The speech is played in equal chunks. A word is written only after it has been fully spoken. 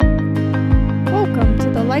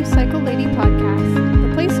Life Cycle Lady podcast, the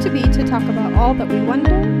place to be to talk about all that we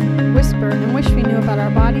wonder, whisper, and wish we knew about our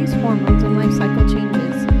bodies, hormones, and life cycle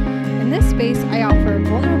changes. In this space, I offer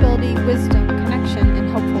vulnerability, wisdom, connection, and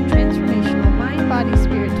helpful transformational mind, body,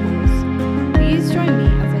 spirit tools. Please join me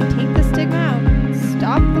as I take the stigma out,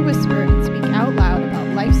 stop the whisper, and speak out loud about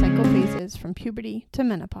life cycle phases from puberty to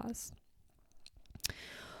menopause.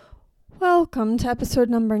 Welcome to episode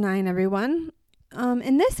number 9, everyone.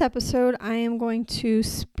 In this episode, I am going to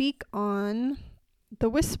speak on the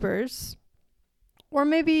whispers, or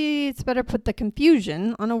maybe it's better put the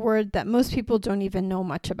confusion on a word that most people don't even know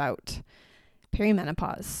much about,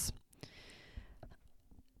 perimenopause.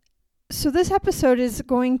 So this episode is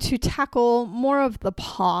going to tackle more of the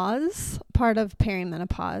pause part of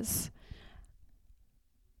perimenopause.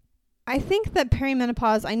 I think that I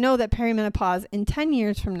know that perimenopause in 10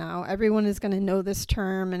 years from now, everyone is going to know this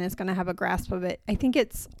term and is going to have a grasp of it. I think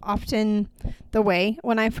it's often the way.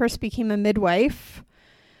 When I first became a midwife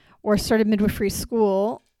or started midwifery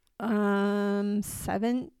school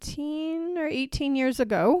 17 or 18 years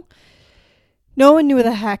ago, no one knew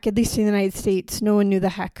the heck, at least in the United States, no one knew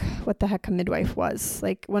what the heck a midwife was.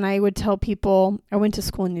 Like when I would tell people, I went to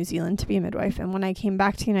school in New Zealand to be a midwife. And when I came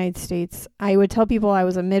back to the United States, I would tell people I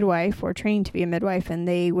was a midwife or training to be a midwife. And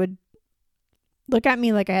they would look at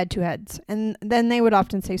me like I had two heads. And then they would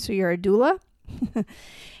often say, so you're a doula?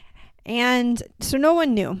 And so no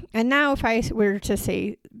one knew. And now if I were to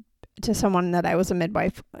say to someone that I was a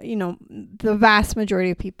midwife, the vast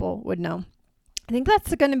majority of people would know. I think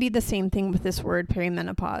that's going to be the same thing with this word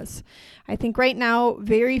perimenopause. I think right now,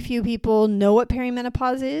 very few people know what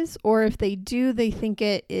perimenopause is, or if they do, they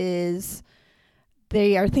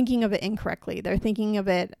are thinking of it incorrectly. They're thinking of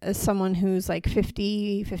it as someone who's like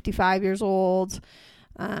 50, 55 years old,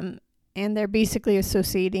 and they're basically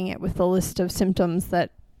associating it with a list of symptoms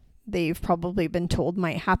that they've probably been told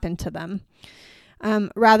might happen to them.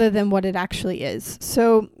 Rather than what it actually is.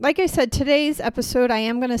 So, like I said, today's episode, I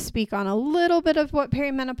am going to speak on a little bit of what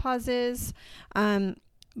perimenopause is,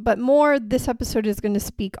 but more, this episode is going to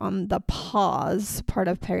speak on the pause part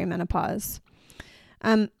of perimenopause.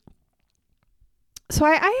 So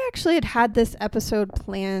I actually had this episode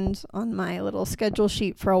planned on my little schedule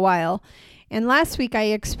sheet for a while, and last week I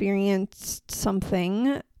experienced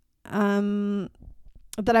something that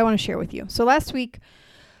I want to share with you. So last week,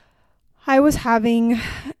 I was having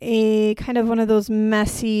a kind of one of those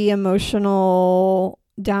messy, emotional,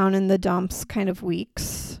 down in the dumps kind of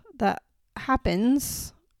weeks that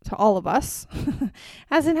happens to all of us.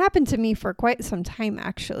 Hasn't happened to me for quite some time,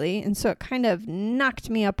 actually. And so it kind of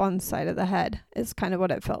knocked me up on the side of the head is kind of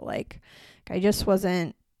what it felt like. I just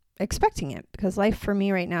wasn't expecting it because life for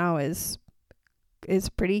me right now is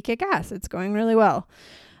pretty kick-ass. It's going really well.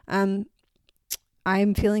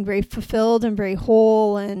 I'm feeling very fulfilled and very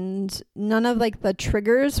whole, and none of the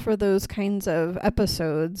triggers for those kinds of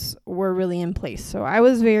episodes were really in place. So I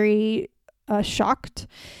was very shocked.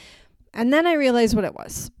 And then I realized what it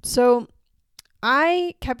was. So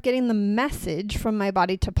I kept getting the message from my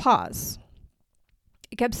body to pause.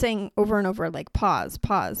 It kept saying over and over, pause,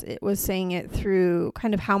 pause. It was saying it through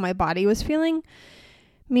kind of how my body was feeling.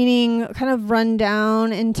 Meaning kind of run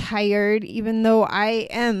down and tired, even though I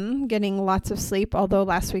am getting lots of sleep. Although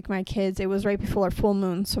last week my kids, it was right before a full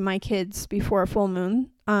moon. So my kids, before a full moon,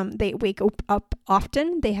 they wake up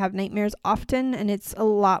often. They have nightmares often. And it's a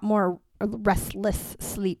lot more restless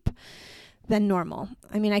sleep than normal.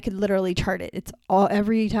 I mean, I could literally chart it. It's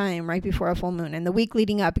every time right before a full moon. And the week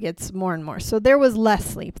leading up gets more and more. So there was less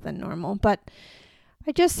sleep than normal. But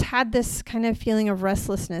I just had this kind of feeling of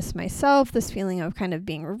restlessness myself, this feeling of kind of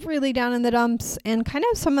being really down in the dumps, and kind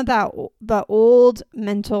of some of the old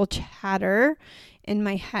mental chatter in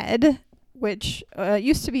my head, which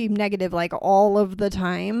used to be negative all of the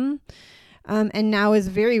time, and now is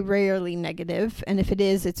very rarely negative. And if it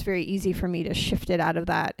is, it's very easy for me to shift it out of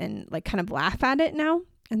that and kind of laugh at it now.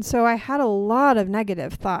 And so I had a lot of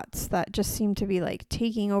negative thoughts that just seemed to be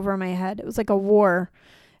taking over my head. It was like a war.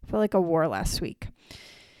 It felt like a war last week.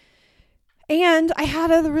 And I had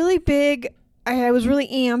I was really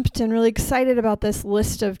amped and really excited about this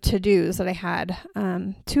list of to-dos that I had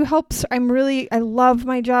to help. I love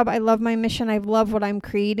my job. I love my mission. I love what I'm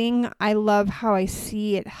creating. I love how I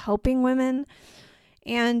see it helping women.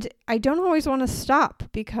 And I don't always want to stop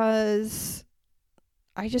because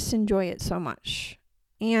I just enjoy it so much.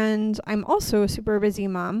 And I'm also a super busy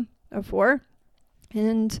mom of 4.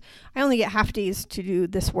 And I only get half days to do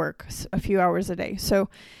this work, a few hours a day. So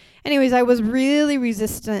anyways, I was really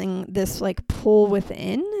resisting this pull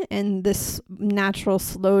within and this natural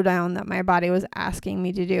slowdown that my body was asking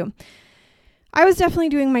me to do. I was definitely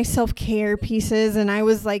doing my self-care pieces, and I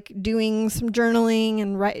was like doing some journaling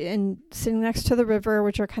and sitting next to the river,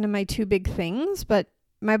 which are kind of my two big things. But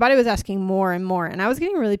my body was asking more and more, and I was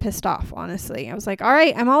getting really pissed off, honestly. I was like, all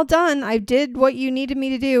right, I'm all done. I did what you needed me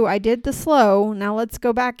to do. I did the slow. Now let's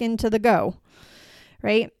go back into the go,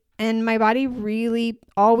 right? And my body really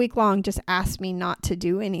all week long just asked me not to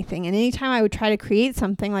do anything. And anytime I would try to create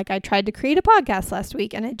something, like I tried to create a podcast last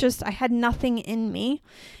week, and I had nothing in me.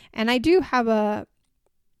 And I do have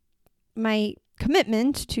my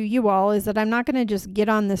commitment to you all is that I'm not going to just get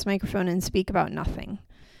on this microphone and speak about nothing.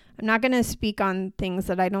 I'm not going to speak on things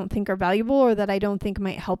that I don't think are valuable or that I don't think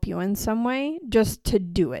might help you in some way, just to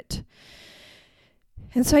do it.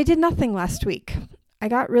 And so I did nothing last week. I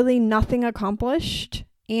got really nothing accomplished,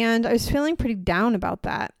 and I was feeling pretty down about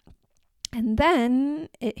that. And then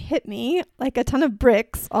it hit me like a ton of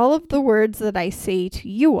bricks, all of the words that I say to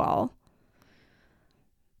you all,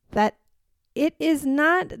 that it is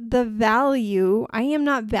not the value. I am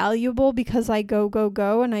not valuable because I go,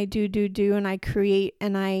 and I do, and I create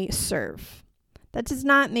and I serve. That does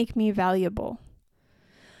not make me valuable.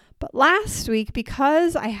 But last week,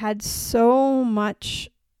 because I had so much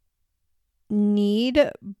need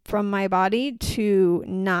from my body to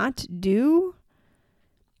not do,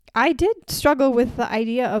 I did struggle with the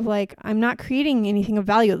idea of like, I'm not creating anything of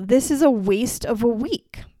value. This is a waste of a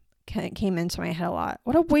week. It came into my head a lot.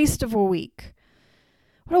 What a waste of a week.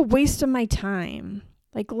 What a waste of my time.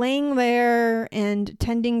 Like laying there and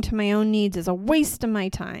tending to my own needs is a waste of my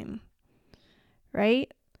time. Right?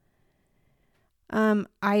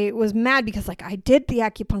 I was mad because like I did the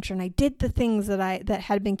acupuncture and I did the things that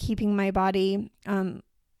had been keeping my body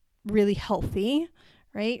really healthy.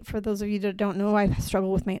 Right? For those of you that don't know, I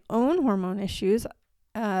struggle with my own hormone issues,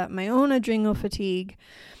 my own adrenal fatigue,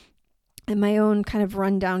 and my own kind of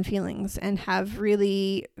rundown feelings, and have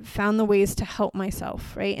really found the ways to help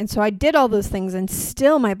myself, right? And so I did all those things, and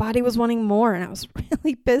still my body was wanting more, and I was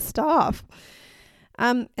really pissed off.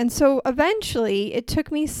 And so eventually, it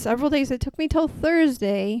took me several days. It took me till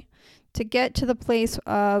Thursday to get to the place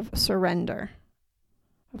of surrender.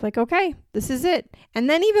 I was like, okay, this is it. And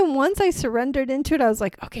then even once I surrendered into it, I was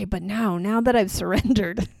like, okay, but now that I've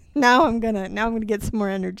surrendered, now I'm gonna get some more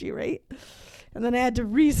energy, right? And then I had to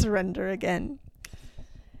re-surrender again.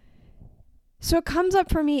 So it comes up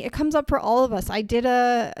for me. It comes up for all of us. I did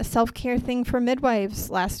a self-care thing for midwives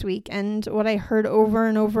last week. And what I heard over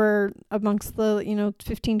and over amongst the,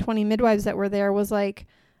 15, 20 midwives that were there was like,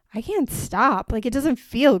 I can't stop. Like, it doesn't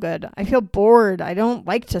feel good. I feel bored. I don't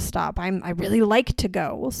like to stop. I really like to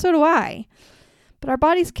go. Well, so do I. But our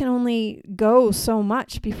bodies can only go so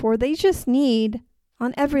much before they just need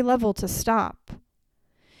on every level to stop.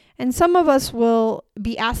 And some of us will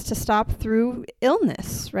be asked to stop through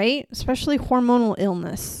illness, right? Especially hormonal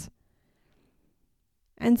illness.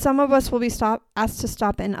 And some of us will be asked to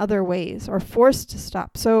stop in other ways or forced to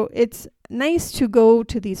stop. So it's nice to go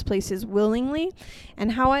to these places willingly.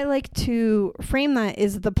 And how I like to frame that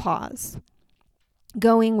is the pause.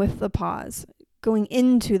 Going with the pause. Going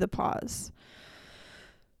into the pause.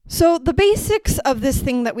 So the basics of this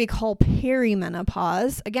thing that we call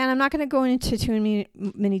perimenopause, again, I'm not going to go into too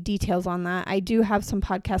many details on that. I do have some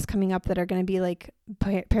podcasts coming up that are going to be like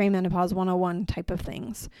perimenopause 101 type of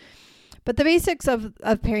things. But the basics of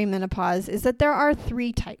perimenopause is that there are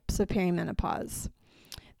 3 types of perimenopause.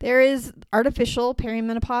 There is artificial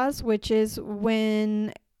perimenopause, which is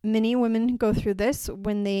when many women go through this,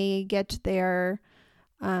 when they get their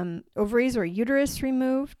ovaries or uterus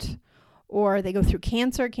removed, or they go through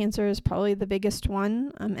cancer. Cancer is probably the biggest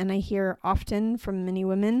one, and I hear often from many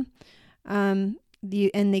women. And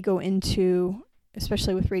they go into,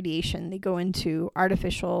 especially with radiation, they go into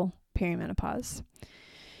artificial perimenopause.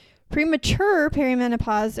 Premature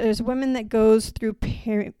perimenopause is women that goes through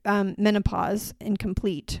menopause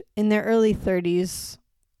incomplete in their early 30s,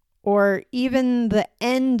 or even the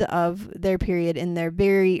end of their period in their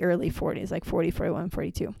very early 40s, like 40, 41,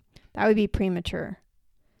 42. That would be premature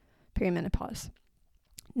perimenopause.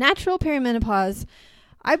 Natural perimenopause,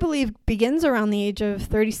 I believe, begins around the age of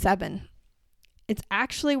 37. It's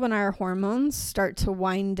actually when our hormones start to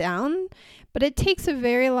wind down, but it takes a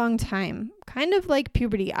very long time, kind of like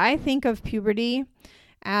puberty. I think of puberty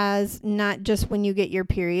as not just when you get your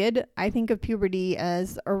period. I think of puberty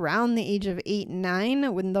as around the age of 8 and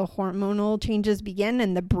 9, when the hormonal changes begin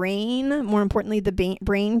and the brain, more importantly, the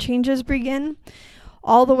brain changes begin,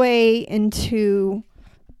 all the way into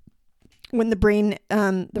when the brain,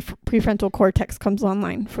 the prefrontal cortex comes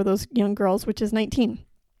online for those young girls, which is 19.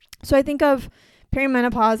 So I think of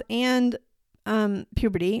perimenopause and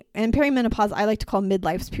puberty, and perimenopause I like to call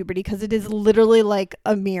midlife's puberty, because it is literally like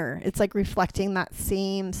a mirror. It's like reflecting that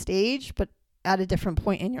same stage, but at a different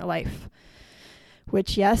point in your life.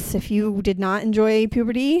 Which, yes, if you did not enjoy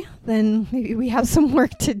puberty, then maybe we have some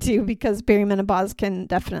work to do, because perimenopause can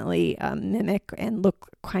definitely mimic and look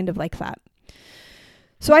kind of like that.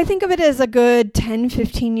 So I think of it as a good 10,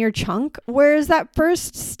 15-year chunk, whereas that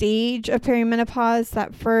first stage of perimenopause,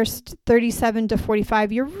 that first 37 to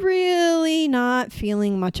 45, you're really not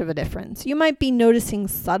feeling much of a difference. You might be noticing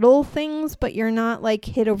subtle things, but you're not like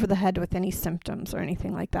hit over the head with any symptoms or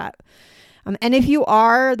anything like that. And if you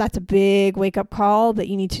are, that's a big wake-up call that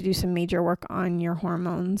you need to do some major work on your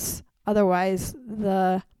hormones. Otherwise,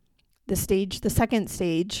 the second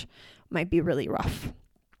stage might be really rough.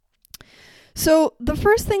 So the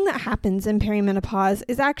first thing that happens in perimenopause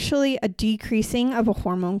is actually a decreasing of a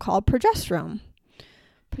hormone called progesterone.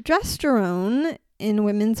 Progesterone in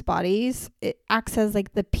women's bodies, it acts as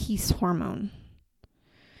like the peace hormone.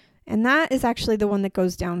 And that is actually the one that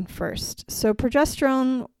goes down first. So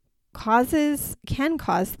progesterone can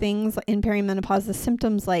cause things in perimenopause, the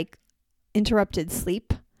symptoms like interrupted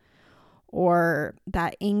sleep, or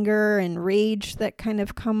that anger and rage that kind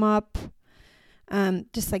of come up.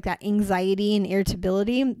 Just like that anxiety and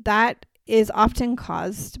irritability, that is often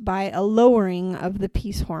caused by a lowering of the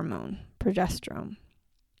peace hormone, progesterone,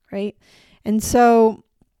 right? And so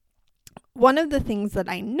one of the things that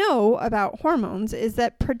I know about hormones is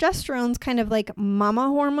that progesterone's kind of like mama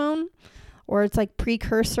hormone, or it's like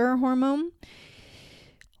precursor hormone.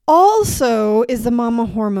 Also is the mama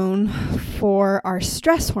hormone for our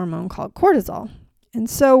stress hormone called cortisol. And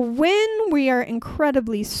so when we are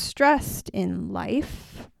incredibly stressed in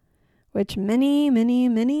life, which many, many,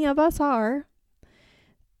 many of us are,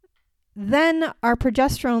 then our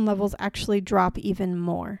progesterone levels actually drop even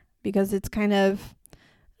more, because it's kind of, I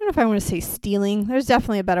don't know if I want to say stealing. There's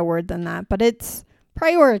definitely a better word than that, but it's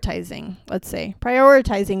prioritizing, let's say,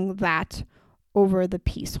 prioritizing that over the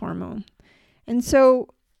peace hormone. And so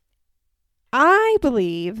I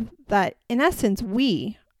believe that in essence,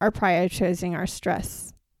 we are prioritizing our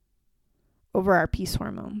stress over our peace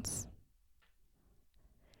hormones,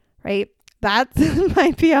 right? That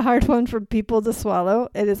might be a hard one for people to swallow.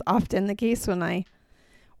 It is often the case when I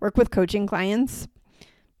work with coaching clients.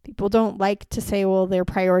 People don't like to say, well, they're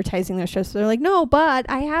prioritizing their stress. They're like, no, but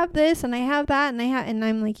I have this and I have that and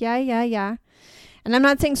I'm like, yeah. And I'm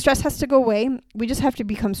not saying stress has to go away. We just have to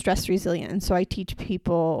become stress resilient. And so I teach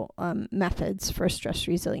people methods for stress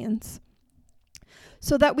resilience,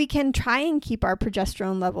 so that we can try and keep our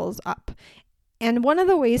progesterone levels up. And one of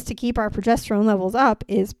the ways to keep our progesterone levels up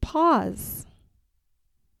is pause,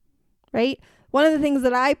 right? One of the things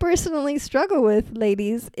that I personally struggle with,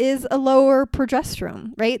 ladies, is a lower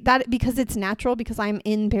progesterone, right? That because it's natural, because I'm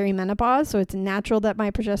in perimenopause, so it's natural that my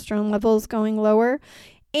progesterone level is going lower.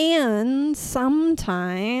 And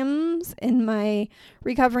sometimes in my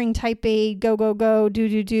recovering type A, go,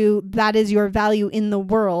 do, that is your value in the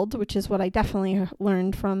world, which is what I definitely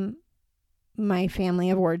learned from my family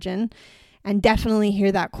of origin, and definitely hear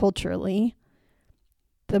that culturally.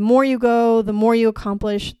 The more you go, the more you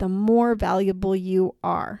accomplish, the more valuable you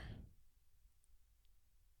are.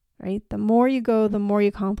 Right? The more you go, the more you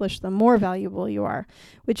accomplish, the more valuable you are,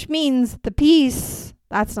 which means the peace,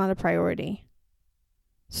 that's not a priority.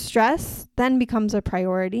 Stress then becomes a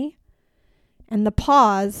priority, and the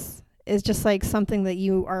pause is just like something that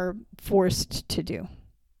you are forced to do.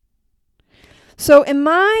 So in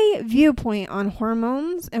my viewpoint on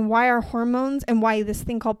hormones and why our hormones and why this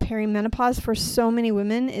thing called perimenopause for so many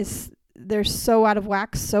women is they're so out of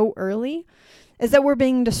whack so early, is that we're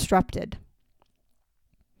being disrupted.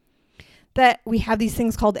 That we have these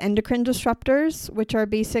things called endocrine disruptors, which are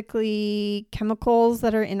basically chemicals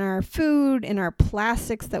that are in our food, in our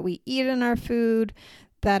plastics that we eat in our food,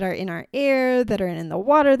 that are in our air, that are in the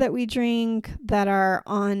water that we drink, that are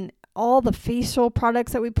on all the facial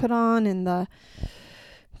products that we put on, and the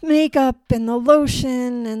makeup and the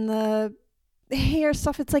lotion and the hair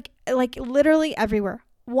stuff. It's like literally everywhere.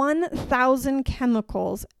 1,000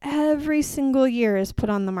 chemicals every single year is put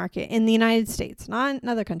on the market in the United States, not in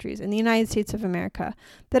other countries, in the United States of America,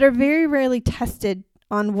 that are very rarely tested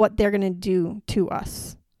on what they're going to do to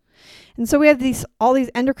us. And so we have all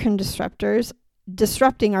these endocrine disruptors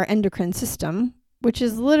disrupting our endocrine system, which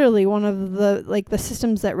is literally one of the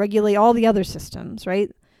systems that regulate all the other systems,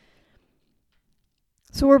 right?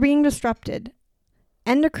 So we're being disrupted.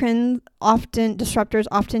 Endocrine disruptors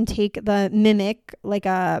often take the mimic, like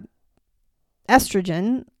a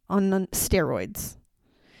estrogen on steroids.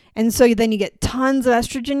 And so then you get tons of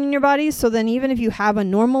estrogen in your body. So then even if you have a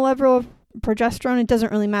normal level progesterone, it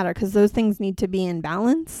doesn't really matter because those things need to be in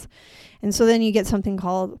balance. And so then you get something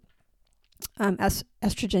called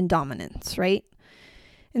estrogen dominance, right?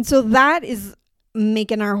 And so that is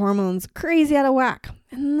making our hormones crazy out of whack.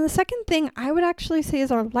 And the second thing I would actually say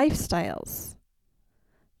is our lifestyles.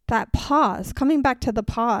 That pause, coming back to the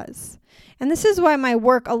pause. And this is why my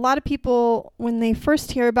work, a lot of people, when they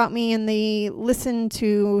first hear about me and they listen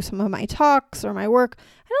to some of my talks or my work,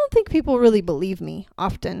 I don't think people really believe me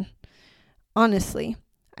often, honestly.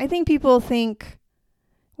 I think people think,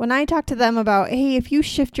 when I talk to them about, hey, if you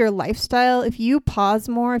shift your lifestyle, if you pause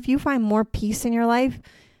more, if you find more peace in your life,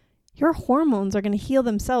 your hormones are going to heal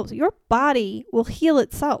themselves. Your body will heal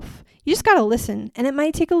itself. You just got to listen. And it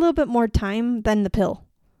might take a little bit more time than a pill.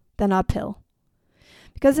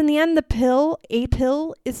 Because in the end, a pill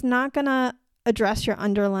is not going to address your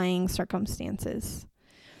underlying circumstances.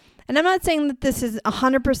 And I'm not saying that this is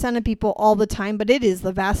 100% of people all the time, but it is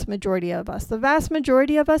the vast majority of us. The vast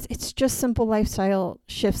majority of us, it's just simple lifestyle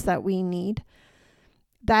shifts that we need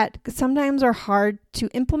that sometimes are hard to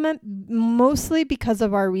implement, mostly because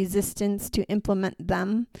of our resistance to implement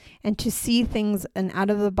them and to see things an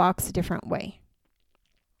out-of-the-box different way.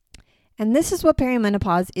 And this is what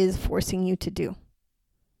perimenopause is forcing you to do.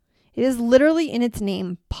 It is literally in its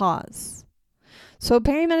name, pause. So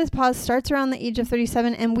perimenopause starts around the age of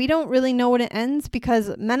 37, and we don't really know when it ends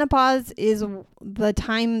because menopause is the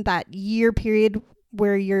time, that year period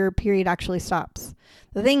where your period actually stops.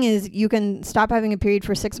 The thing is, you can stop having a period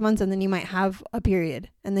for 6 months and then you might have a period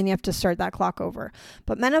and then you have to start that clock over.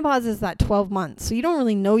 But menopause is that 12 months. So you don't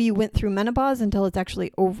really know you went through menopause until it's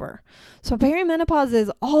actually over. So perimenopause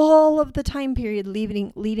is all of the time period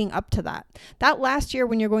leading up to that. That last year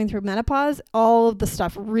when you're going through menopause, all of the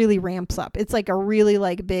stuff really ramps up. It's like a really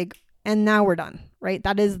like big, and now we're done, right?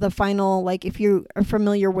 That is the final, like if you are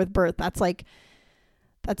familiar with birth, that's like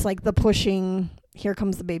the pushing, here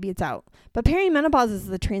comes the baby, it's out. But perimenopause is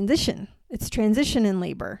the transition. It's transition in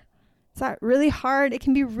labor. Is that really hard? It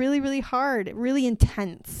can be really, really hard, really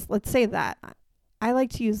intense. Let's say that. I like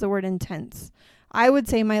to use the word intense. I would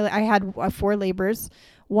say I had 4 labors.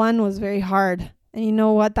 One was very hard. And you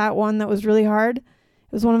know what? That one that was really hard, it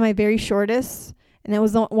was one of my very shortest. And it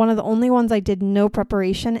was one of the only ones I did no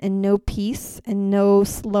preparation and no peace and no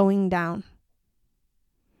slowing down.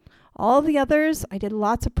 All the others, I did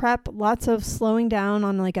lots of prep, lots of slowing down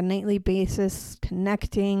on like a nightly basis,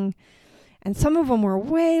 connecting. And some of them were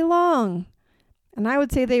way long. And I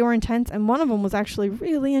would say they were intense. And one of them was actually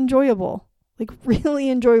really enjoyable. Like really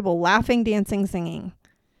enjoyable. Laughing, dancing, singing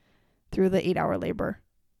through the 8-hour labor.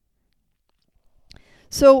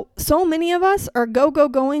 So many of us are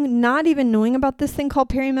going, not even knowing about this thing called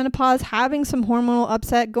perimenopause, having some hormonal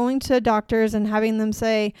upset, going to doctors and having them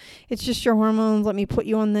say, it's just your hormones. Let me put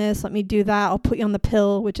you on this. Let me do that. I'll put you on the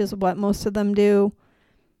pill, which is what most of them do.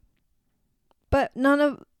 But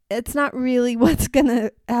it's not really what's going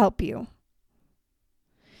to help you.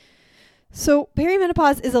 So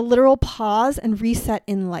perimenopause is a literal pause and reset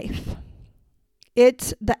in life.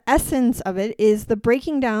 The essence of it is the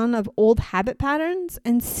breaking down of old habit patterns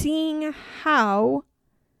and seeing how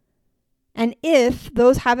and if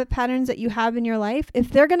those habit patterns that you have in your life,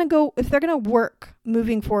 if they're going to work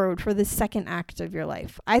moving forward for the second act of your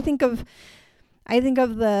life. I think of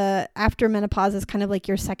the after menopause as kind of like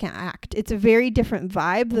your second act. It's a very different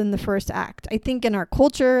vibe than the first act. I think in our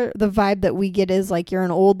culture, the vibe that we get is like you're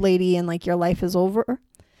an old lady and like your life is over.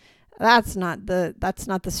 That's not the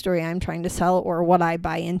story I'm trying to sell or what I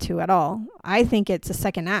buy into at all. I think it's a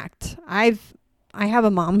second act. I have a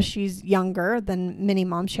mom. She's younger than many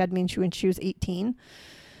moms. She had me when she was 18.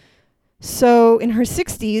 So in her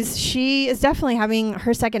 60s, she is definitely having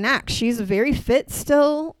her second act. She's very fit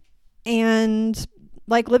still and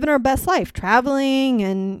like living her best life, traveling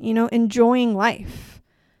and, enjoying life.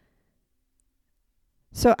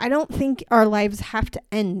 So I don't think our lives have to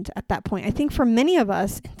end at that point. I think for many of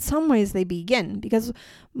us, in some ways they begin because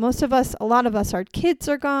a lot of us, our kids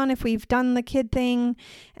are gone if we've done the kid thing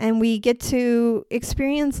and we get to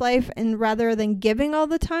experience life and rather than giving all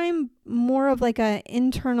the time, more of like a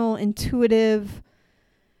internal, intuitive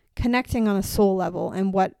connecting on a soul level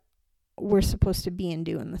and what we're supposed to be and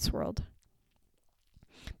do in this world.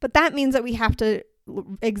 But that means that we have to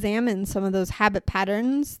examine some of those habit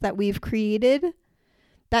patterns that we've created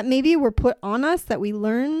that maybe were put on us that we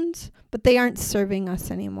learned, but they aren't serving us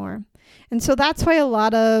anymore. And so that's why a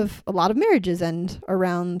lot of marriages end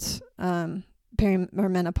around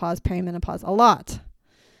perimenopause.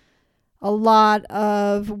 A lot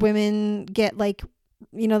of women get like,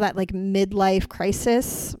 that like midlife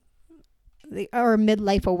crisis or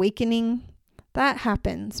midlife awakening. That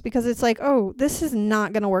happens because it's like, oh, this is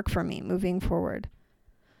not going to work for me moving forward.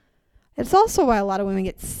 It's also why a lot of women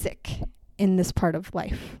get sick in this part of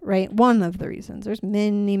life, right? One of the reasons. There's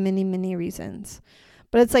many, many, many reasons.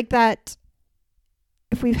 But it's like that,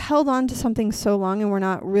 if we've held on to something so long and we're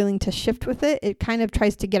not willing to shift with it, it kind of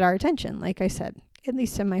tries to get our attention, like I said, at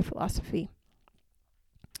least in my philosophy.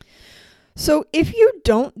 So if you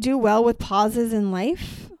don't do well with pauses in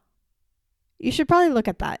life, you should probably look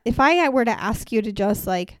at that. If I were to ask you to just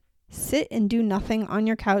like sit and do nothing on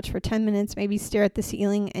your couch for 10 minutes, maybe stare at the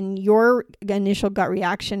ceiling, and your initial gut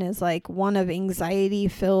reaction is like one of anxiety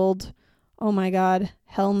filled, oh my God,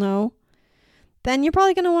 hell no, then you're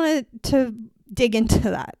probably going to want to dig into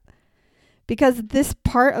that. Because this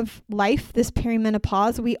part of life, this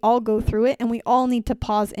perimenopause, we all go through it and we all need to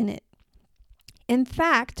pause in it. In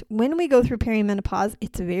fact, when we go through perimenopause,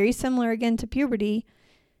 it's very similar again to puberty.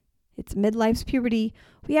 It's midlife's puberty.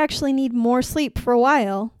 We actually need more sleep for a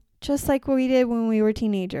while, just like what we did when we were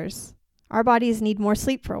teenagers. Our bodies need more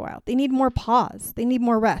sleep for a while. They need more pause. They need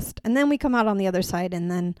more rest. And then we come out on the other side and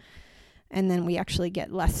then we actually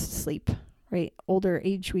get less sleep, right? Older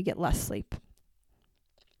age, we get less sleep.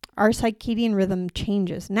 Our circadian rhythm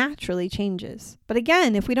naturally changes. But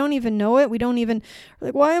again, if we don't even know it, we're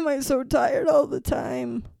like, why am I so tired all the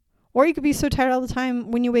time? Or you could be so tired all the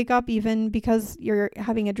time when you wake up even because you're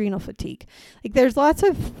having adrenal fatigue. Like there's lots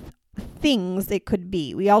of things it could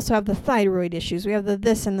be. We also have the thyroid issues. We have the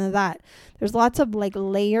this and the that. There's lots of like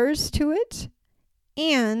layers to it.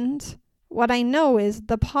 And what I know is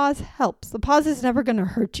the pause helps. The pause is never going to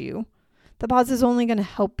hurt you. The pause is only going to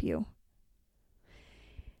help you.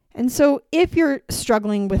 And so if you're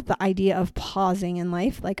struggling with the idea of pausing in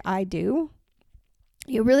life, like I do,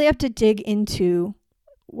 you really have to dig into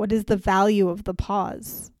what is the value of the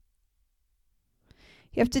pause.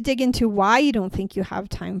 You have to dig into why you don't think you have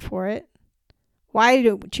time for it. Why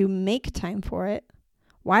don't you make time for it?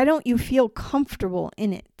 Why don't you feel comfortable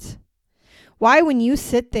in it? Why, when you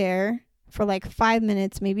sit there for like 5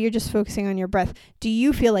 minutes, maybe you're just focusing on your breath, do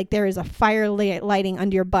you feel like there is a fire lighting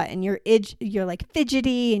under your butt and you're like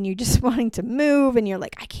fidgety and you're just wanting to move and you're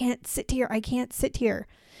like, I can't sit here.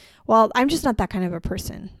 Well, I'm just not that kind of a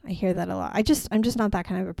person. I hear that a lot. I'm just not that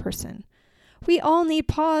kind of a person. We all need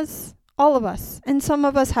pause, all of us. And some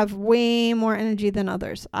of us have way more energy than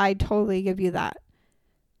others. I totally give you that.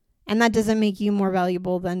 And that doesn't make you more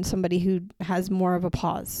valuable than somebody who has more of a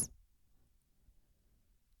pause.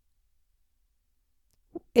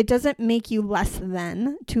 It doesn't make you less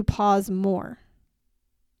than to pause more.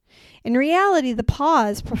 In reality, the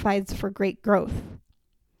pause provides for great growth.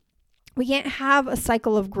 We can't have a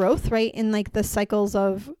cycle of growth, right? In like the cycles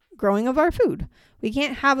of growing of our food. We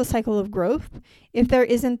can't have a cycle of growth if there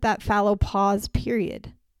isn't that fallow pause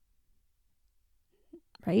period,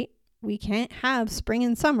 right? We can't have spring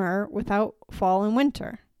and summer without fall and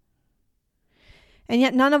winter. And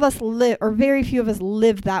yet none of us live, or very few of us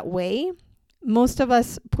live that way. Most of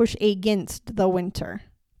us push against the winter,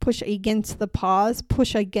 push against the pause,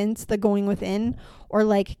 push against the going within, or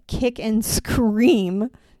like kick and scream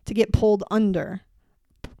to get pulled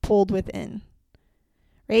within,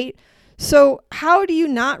 right? So how do you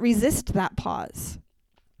not resist that pause?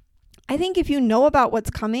 I think if you know about what's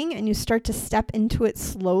coming and you start to step into it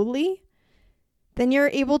slowly, then you're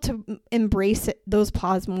able to embrace those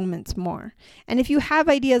pause moments more. And if you have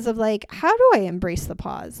ideas of like, how do I embrace the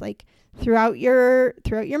pause? Like throughout your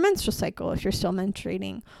menstrual cycle, if you're still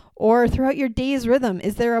menstruating, or throughout your day's rhythm,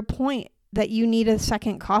 is there a point that you need a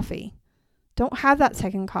second coffee? Don't have that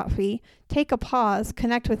second coffee. Take a pause,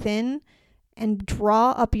 connect within, and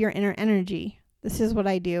draw up your inner energy. This is what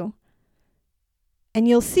I do. And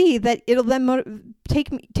you'll see that it'll then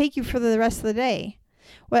take you for the rest of the day.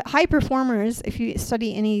 What high performers, if you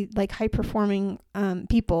study any like high performing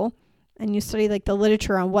people, and you study like the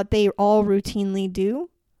literature on what they all routinely do,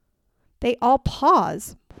 they all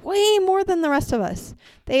pause way more than the rest of us.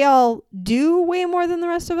 They all do way more than the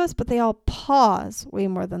rest of us, but they all pause way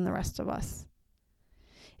more than the rest of us.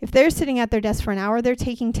 If they're sitting at their desk for an hour, they're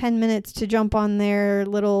taking 10 minutes to jump on their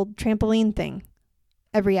little trampoline thing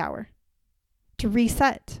every hour to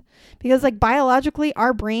reset. Because like biologically,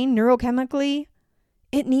 our brain, neurochemically,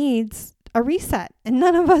 it needs a reset, and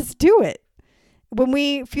none of us do it. When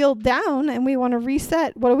we feel down and we want to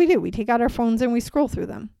reset, what do? We take out our phones and we scroll through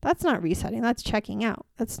them. That's not resetting. That's checking out.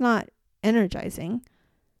 That's not energizing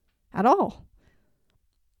at all.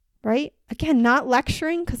 Right? Again, not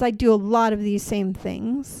lecturing, because I do a lot of these same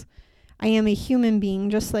things. I am a human being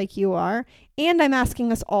just like you are. And I'm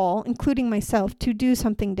asking us all, including myself, to do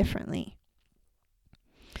something differently.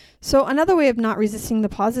 So another way of not resisting the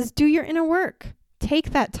pause is do your inner work.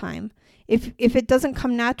 Take that time. If it doesn't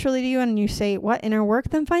come naturally to you and you say, what, inner work?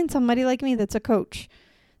 Then find somebody like me that's a coach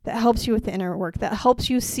that helps you with the inner work, that helps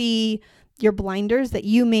you see your blinders that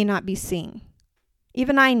you may not be seeing.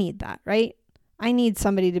 Even I need that, right? I need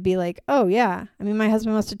somebody to be like, oh yeah. I mean, my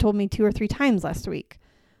husband must have told me 2 or 3 times last week,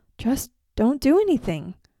 just don't do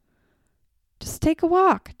anything. Just take a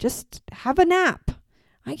walk. Just have a nap.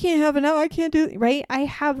 I can't have a nap. I can't do it, right? I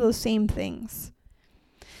have those same things.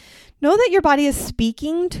 Know that your body is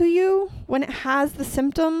speaking to you when it has the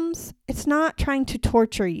symptoms. It's not trying to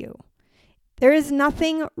torture you. There is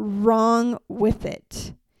nothing wrong with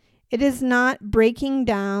it. It is not breaking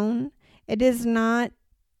down. It is not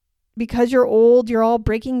because you're old, you're all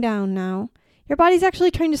breaking down now. Your body's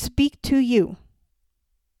actually trying to speak to you.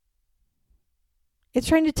 It's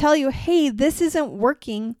trying to tell you, hey, this isn't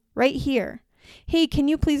working right here. Hey, can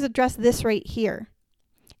you please address this right here?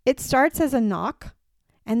 It starts as a knock,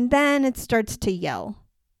 and then it starts to yell.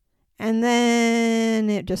 And then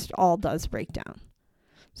it just all does break down.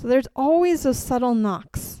 So there's always those subtle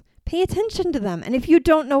knocks. Pay attention to them. And if you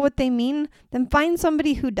don't know what they mean, then find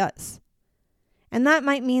somebody who does. And that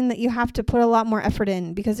might mean that you have to put a lot more effort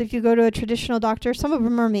in, because if you go to a traditional doctor, some of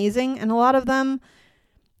them are amazing, and a lot of them,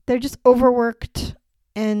 they're just overworked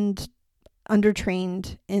and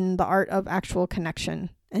undertrained in the art of actual connection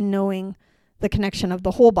and knowing the connection of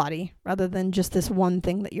the whole body rather than just this one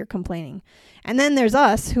thing that you're complaining. And then there's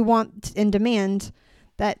us who want and demand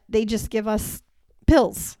that they just give us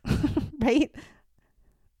pills, right?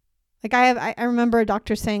 Like I remember a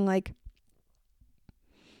doctor saying like,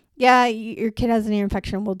 yeah, your kid has an ear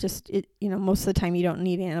infection. We'll just, most of the time you don't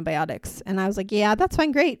need antibiotics. And I was like, yeah, that's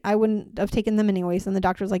fine. Great. I wouldn't have taken them anyways. And the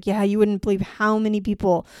doctor was like, yeah, you wouldn't believe how many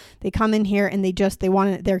people they come in here and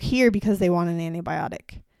they're here because they want an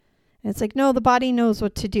antibiotic. And it's like, no, the body knows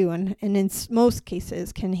what to do. And in most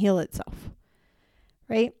cases can heal itself,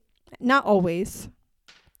 right? Not always.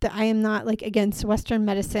 That I am not like against Western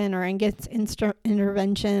medicine or against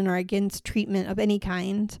intervention or against treatment of any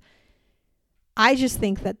kind. I just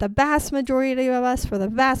think that the vast majority of us, for the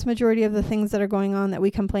vast majority of the things that are going on that we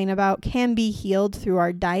complain about, can be healed through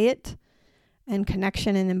our diet and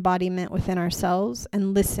connection and embodiment within ourselves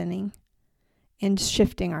and listening and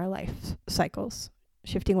shifting our life cycles,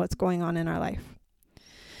 shifting what's going on in our life.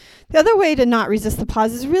 The other way to not resist the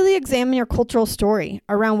pause is really examine your cultural story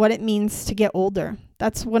around what it means to get older.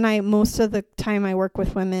 That's when most of the time I work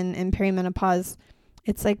with women in perimenopause.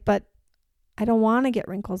 It's like, but I don't want to get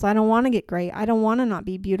wrinkles. I don't want to get gray. I don't want to not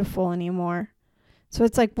be beautiful anymore. So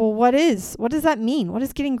it's like, well, what does that mean? What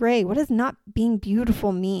does getting gray? What does not being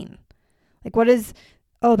beautiful mean? Like,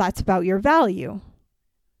 that's about your value,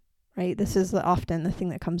 right? This is often the thing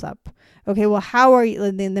that comes up. Okay, well, how are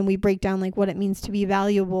you? Then we break down like what it means to be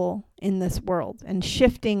valuable in this world and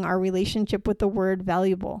shifting our relationship with the word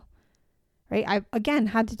valuable, right? I've, again,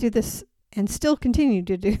 had to do this and still continue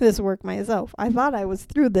to do this work myself. I thought I was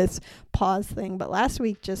through this pause thing, but last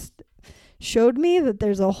week just showed me that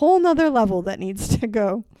there's a whole nother level that needs to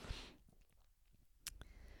go.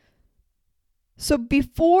 So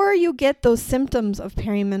before you get those symptoms of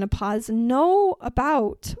perimenopause, know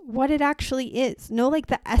about what it actually is. Know like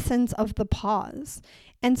the essence of the pause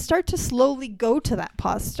and start to slowly go to that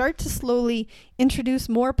pause. Start to slowly introduce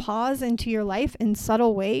more pause into your life in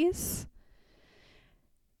subtle ways.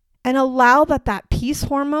 And allow that peace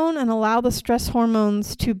hormone and allow the stress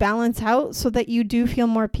hormones to balance out so that you do feel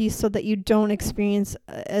more peace, so that you don't experience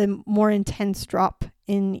a more intense drop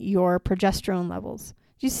in your progesterone levels.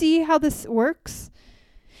 Do you see how this works?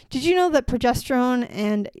 Did you know that progesterone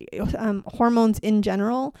and hormones in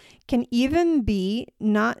general can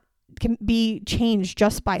be changed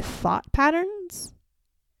just by thought patterns?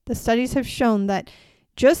 The studies have shown that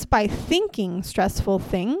just by thinking stressful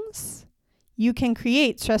things, you can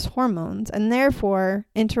create stress hormones and therefore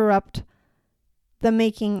interrupt the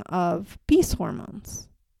making of peace hormones.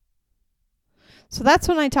 So that's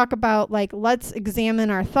when I talk about like, let's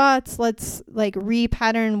examine our thoughts. Let's like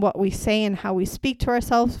repattern what we say and how we speak to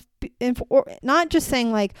ourselves. Or not just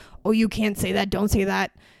saying like, oh, you can't say that. Don't say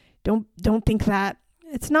that. Don't think that.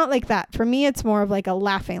 It's not like that. For me, it's more of like a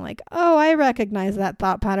laughing, like, oh, I recognize that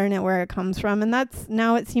thought pattern and where it comes from. And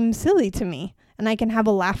now it seems silly to me and I can have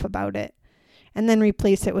a laugh about it. And then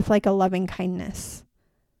replace it with like a loving kindness.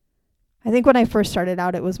 I think when I first started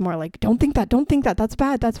out, it was more like, don't think that, that's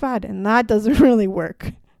bad. And that doesn't really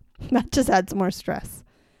work. That just adds more stress.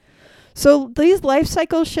 So these life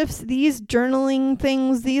cycle shifts, these journaling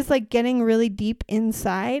things, these like getting really deep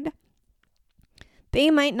inside, they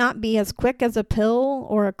might not be as quick as a pill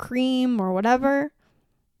or a cream or whatever.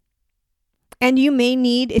 And you may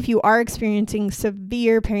need, if you are experiencing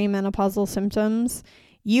severe perimenopausal symptoms,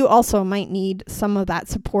 you also might need some of that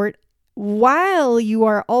support while you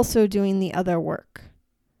are also doing the other work.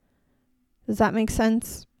 Does that make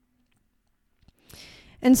sense?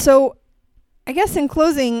 And so I guess in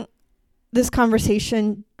closing this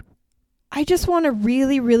conversation, I just want to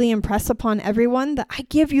really, really impress upon everyone that I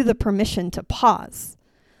give you the permission to pause.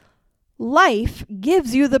 Life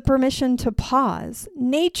gives you the permission to pause.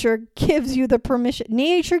 Nature gives you the permission.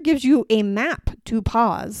 Nature gives you a map to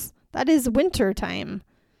pause. That is winter time.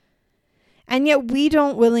 And yet we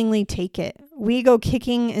don't willingly take it. We go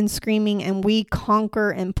kicking and screaming and we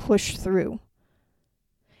conquer and push through.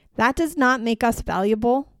 That does not make us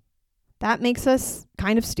valuable. That makes us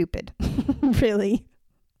kind of stupid, really.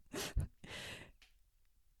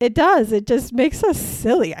 It does. It just makes us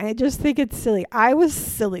silly. I just think it's silly. I was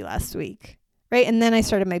silly last week, right? And then I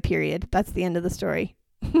started my period. That's the end of the story.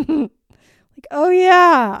 Like, oh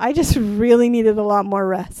yeah, I just really needed a lot more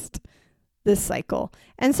rest this cycle.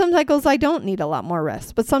 And some cycles I don't need a lot more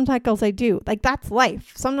rest, but some cycles I do. Like, that's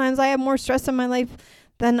life. Sometimes I have more stress in my life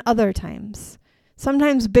than other times.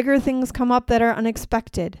 Sometimes bigger things come up that are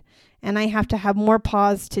unexpected, and I have to have more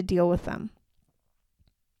pause to deal with them,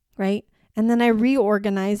 right? And then I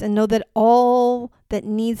reorganize and know that all that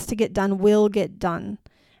needs to get done will get done,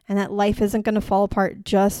 and that life isn't going to fall apart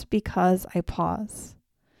just because I pause.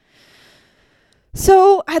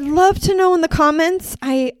 So I'd love to know in the comments.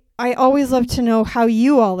 I always love to know how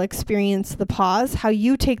you all experience the pause, how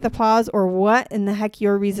you take the pause, or what in the heck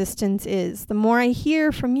your resistance is. The more I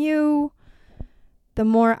hear from you, the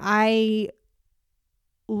more I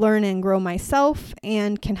learn and grow myself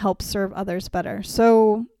and can help serve others better.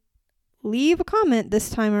 So leave a comment this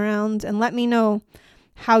time around and let me know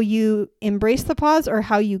how you embrace the pause or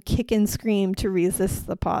how you kick and scream to resist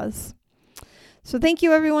the pause. So thank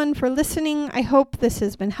you everyone for listening. I hope this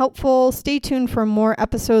has been helpful. Stay tuned for more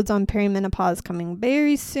episodes on perimenopause coming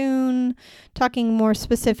very soon, talking more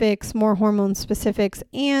specifics, more hormone specifics,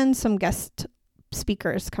 and some guest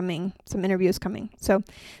speakers coming, some interviews coming. So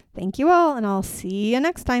thank you all, and I'll see you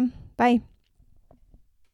next time. Bye.